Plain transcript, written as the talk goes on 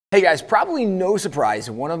Hey guys, probably no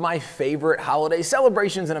surprise, one of my favorite holiday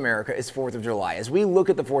celebrations in America is 4th of July. As we look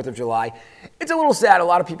at the 4th of July, it's a little sad. A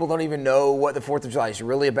lot of people don't even know what the 4th of July is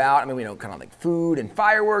really about. I mean, we know kind of like food and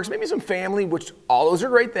fireworks, maybe some family, which all those are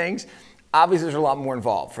great things. Obviously, there's a lot more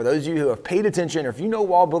involved. For those of you who have paid attention, or if you know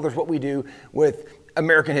WallBuilders, what we do with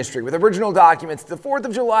American history, with original documents, the 4th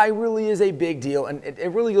of July really is a big deal, and it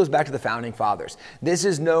really goes back to the Founding Fathers. This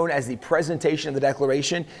is known as the presentation of the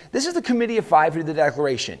Declaration. This is the Committee of Five who did the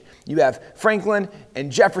Declaration. You have Franklin and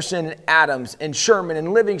Jefferson and Adams and Sherman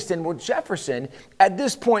and Livingston. Well, Jefferson, at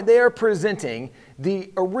this point, they are presenting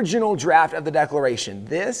the original draft of the Declaration.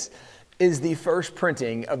 This is the first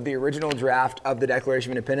printing of the original draft of the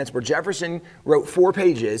Declaration of Independence, where Jefferson wrote 4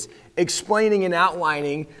 pages explaining and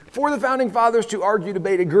outlining for the Founding Fathers to argue,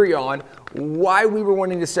 debate, agree on why we were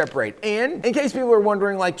wanting to separate. And in case people are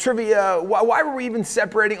wondering, like trivia, why were we even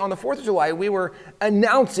separating on the 4th of July? We were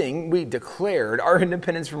announcing, we declared our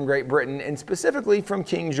independence from Great Britain, and specifically from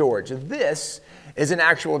King George. This is an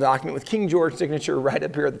actual document with King George's signature right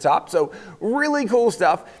up here at the top. So really cool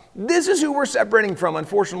stuff. This is who we're separating from.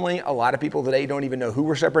 Unfortunately, a lot of people today don't even know who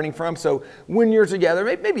we're separating from. So when you're together,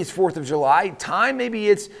 maybe it's 4th of July time, maybe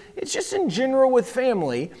it's just in general with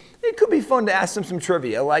family, it could be fun to ask them some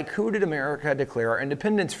trivia, like who did America declare our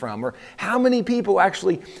independence from? Or how many people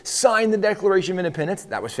actually signed the Declaration of Independence?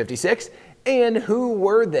 That was 56. And who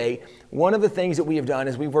were they? One of the things that we have done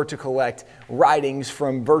is we've worked to collect writings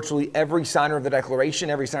from virtually every signer of the Declaration,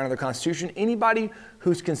 every signer of the Constitution, anybody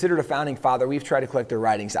who's considered a founding father. We've tried to collect their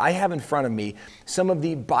writings. I have in front of me some of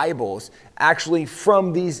the Bibles actually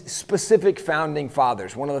from these specific founding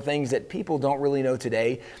fathers. One of the things that people don't really know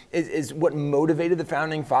today is what motivated the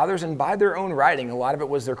founding fathers, and by their own writing, a lot of it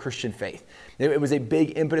was their Christian faith. It was a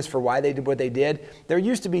big impetus for why they did what they did. There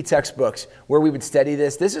used to be textbooks where we would study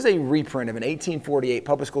this. This is a reprint of an 1848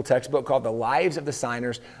 public school textbook called The Lives of the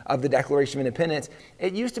Signers of the Declaration of Independence.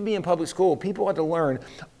 It used to be in public school. People had to learn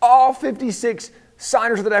all 56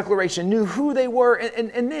 signers of the Declaration, knew who they were,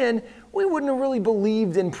 and then we wouldn't have really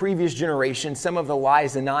believed in previous generations some of the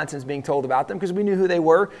lies and nonsense being told about them because we knew who they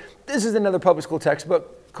were. This is another public school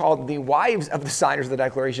textbook called The Wives of the Signers of the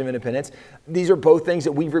Declaration of Independence. These are both things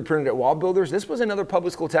that we've reprinted at WallBuilders. This was another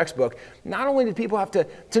public school textbook. Not only did people have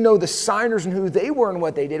to know the signers and who they were and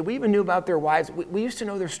what they did, we even knew about their wives. We used to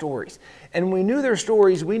know their stories. And when we knew their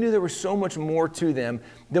stories, we knew there was so much more to them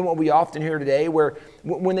than what we often hear today, where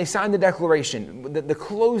when they signed the Declaration, the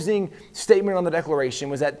closing statement on the Declaration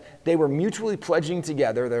was that they were mutually pledging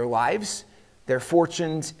together their lives, their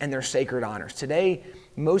fortunes, and their sacred honors. Today,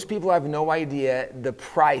 most people have no idea the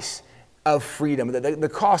price of freedom, the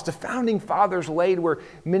cost the founding fathers laid, where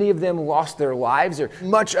many of them lost their lives, or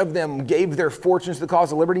much of them gave their fortunes to the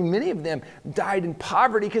cause of liberty. Many of them died in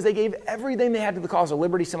poverty because they gave everything they had to the cause of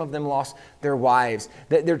liberty. Some of them lost their wives,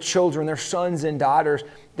 their children, their sons and daughters.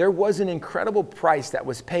 There was an incredible price that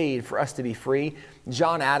was paid for us to be free.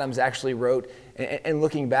 John Adams actually wrote, and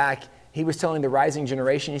looking back, he was telling the rising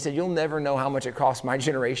generation, he said, "You'll never know how much it cost my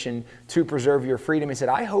generation to preserve your freedom." He said,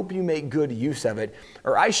 "I hope you make good use of it,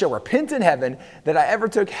 or I shall repent in heaven that I ever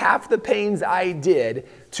took half the pains I did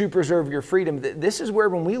to preserve your freedom." This is where,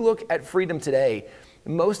 when we look at freedom today,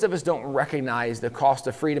 most of us don't recognize the cost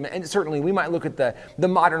of freedom. And certainly we might look at the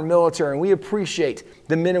modern military, and we appreciate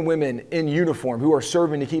the men and women in uniform who are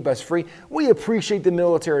serving to keep us free. We appreciate the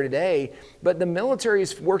military today, but the military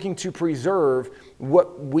is working to preserve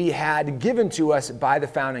what we had given to us by the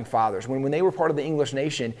founding fathers. When they were part of the English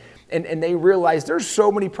nation, and they realized there's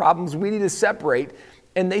so many problems, we need to separate.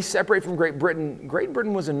 And they separate from Great Britain. Great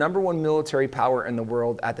Britain was the #1 military power in the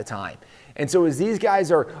world at the time. And so as these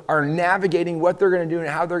guys are navigating what they're going to do and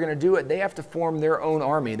how they're going to do it, they have to form their own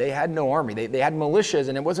army. They had no army. They had militias,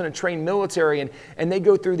 and it wasn't a trained military. And they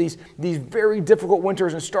go through these very difficult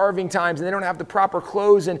winters and starving times, and they don't have the proper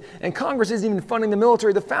clothes. And Congress isn't even funding the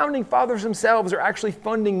military. The founding fathers themselves are actually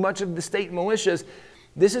funding much of the state militias.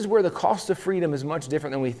 This is where the cost of freedom is much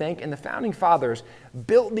different than we think. And the founding fathers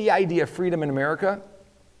built the idea of freedom in America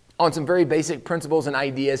on some very basic principles and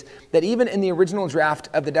ideas that even in the original draft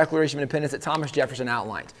of the Declaration of Independence that Thomas Jefferson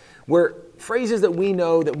outlined, where phrases that we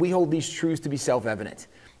know, that we hold these truths to be self-evident,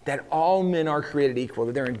 that all men are created equal,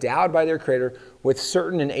 that they're endowed by their Creator with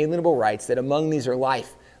certain inalienable rights, that among these are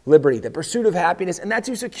life, liberty, the pursuit of happiness, and that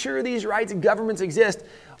to secure these rights, governments exist.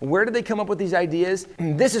 Where did they come up with these ideas?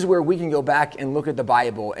 This is where we can go back and look at the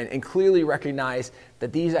Bible and clearly recognize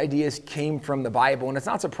that these ideas came from the Bible. And it's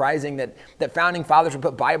not surprising that founding fathers would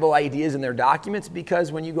put Bible ideas in their documents,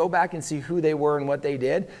 because when you go back and see who they were and what they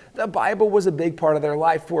did, the Bible was a big part of their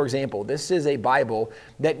life. For example, this is a Bible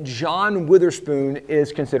that John Witherspoon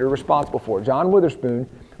is considered responsible for. John Witherspoon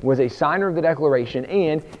was a signer of the Declaration,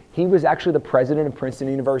 and he was actually the president of Princeton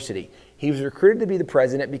University. He was recruited to be the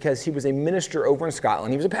president because he was a minister over in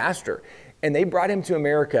Scotland. He was a pastor. And they brought him to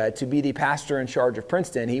America to be the pastor in charge of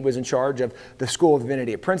Princeton. He was in charge of the School of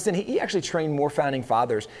Divinity at Princeton. He actually trained more founding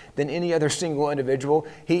fathers than any other single individual.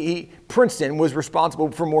 Princeton was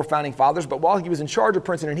responsible for more founding fathers, but while he was in charge of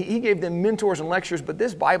Princeton, he gave them mentors and lectures. But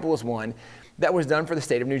this Bible is one that was done for the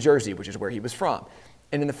state of New Jersey, which is where he was from.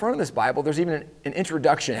 And in the front of this Bible, there's even an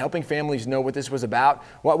introduction helping families know what this was about,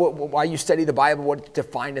 why you study the Bible, what to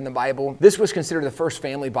find in the Bible. This was considered the first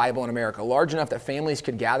family Bible in America, large enough that families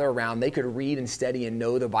could gather around, they could read and study and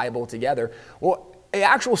know the Bible together. Well, an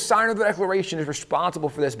actual signer of the Declaration is responsible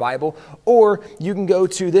for this Bible, or you can go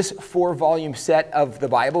to this 4-volume set of the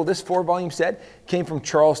Bible. This 4-volume set came from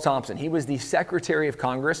Charles Thompson. He was the Secretary of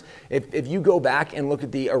Congress. If you go back and look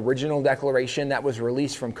at the original Declaration that was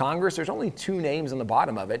released from Congress, there's only 2 names on the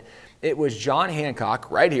bottom of it. It was John Hancock,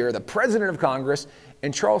 right here, the President of Congress,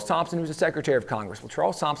 and Charles Thompson, who was the Secretary of Congress. Well,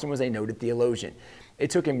 Charles Thompson was a noted theologian. It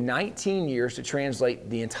took him 19 years to translate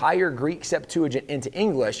the entire Greek Septuagint into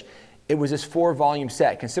English. It was this 4-volume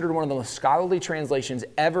set, considered one of the most scholarly translations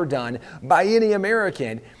ever done by any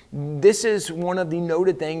American. This is one of the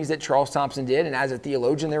noted things that Charles Thompson did, and as a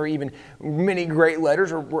theologian, there were even many great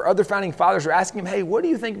letters where other founding fathers are asking him, hey, what do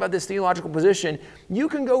you think about this theological position? You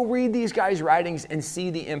can go read these guys' writings and see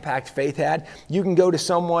the impact faith had. You can go to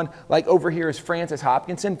someone like over here is Francis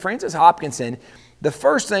Hopkinson. Francis Hopkinson, the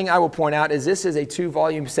first thing I will point out is this is a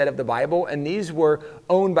 2-volume set of the Bible, and these were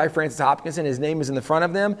owned by Francis Hopkinson. His name is in the front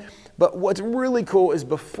of them. But what's really cool is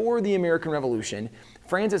before the American Revolution,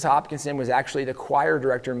 Francis Hopkinson was actually the choir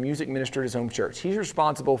director and music minister at his home church. He's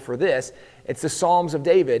responsible for this. It's the Psalms of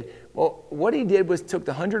David. Well, what he did was took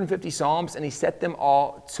the 150 Psalms and he set them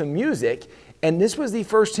all to music. And this was the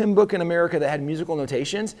first hymn book in America that had musical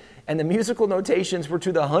notations. And the musical notations were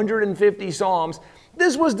to the 150 Psalms.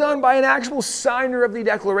 This was done by an actual signer of the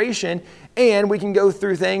Declaration. And we can go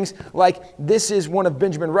through things like this is one of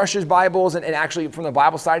Benjamin Rush's Bibles, and actually from the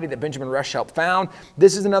Bible Society that Benjamin Rush helped found.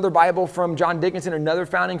 This is another Bible from John Dickinson, another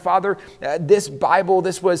founding father. This Bible,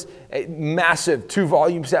 this was a massive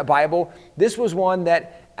 2-volume set Bible. This was one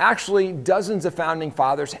that actually dozens of founding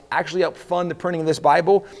fathers actually helped fund the printing of this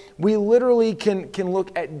Bible. We literally can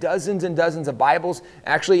look at dozens and dozens of Bibles.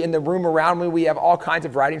 Actually, in the room around me, we have all kinds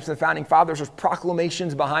of writings from the founding fathers. There's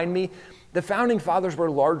proclamations behind me. The founding fathers were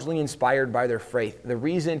largely inspired by their faith. The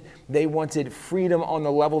reason they wanted freedom on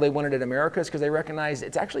the level they wanted in America is because they recognized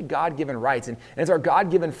it's actually God-given rights, and it's our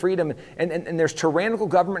God-given freedom, and there's tyrannical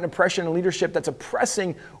government and oppression and leadership that's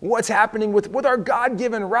oppressing what's happening with our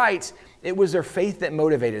God-given rights. It was their faith that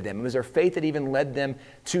motivated them. It was their faith that even led them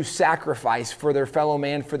to sacrifice for their fellow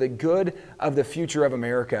man, for the good of the future of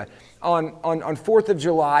America. On 4th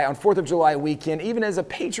of July weekend, even as a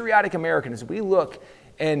patriotic American, as we look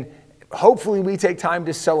and hopefully we take time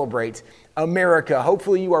to celebrate America.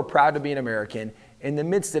 Hopefully you are proud to be an American. In the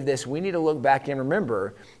midst of this, we need to look back and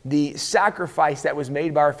remember the sacrifice that was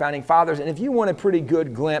made by our founding fathers. And if you want a pretty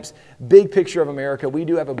good glimpse, big picture of America, we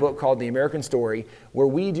do have a book called The American Story, where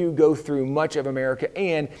we do go through much of America.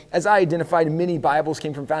 And as I identified, many Bibles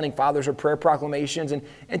came from founding fathers or prayer proclamations. And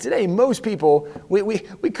today, most people, we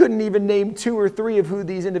couldn't even name 2 or 3 of who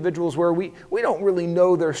these individuals were. We don't really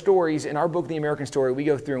know their stories. In our book, The American Story, we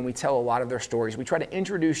go through and we tell a lot of their stories. We try to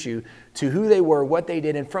introduce you to who they were, what they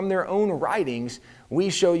did, and from their own writings, we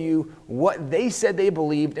show you what they said they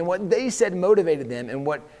believed and what they said motivated them, and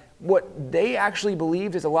what they actually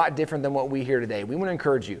believed is a lot different than what we hear today. We want to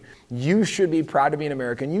encourage you. You should be proud to be an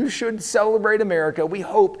American. You should celebrate America. We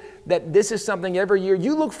hope that this is something every year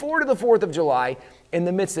you look forward to the 4th of July. In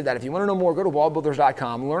the midst of that, if you want to know more, go to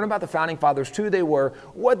wallbuilders.com. Learn about the founding fathers, who they were,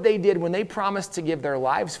 what they did when they promised to give their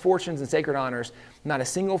lives, fortunes, and sacred honors. Not a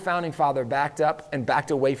single founding father backed up and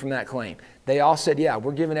backed away from that claim. They all said, yeah,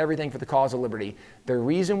 we're giving everything for the cause of liberty. The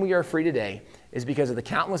reason we are free today is because of the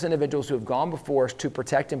countless individuals who have gone before us to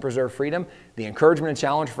protect and preserve freedom. The encouragement and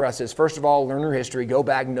challenge for us is, first of all, learn their history, go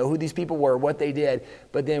back, know who these people were, what they did,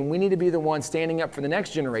 but then we need to be the ones standing up for the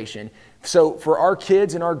next generation. So for our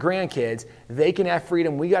kids and our grandkids, they can have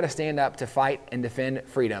freedom. We got to stand up to fight and defend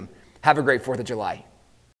freedom. Have a great 4th of July.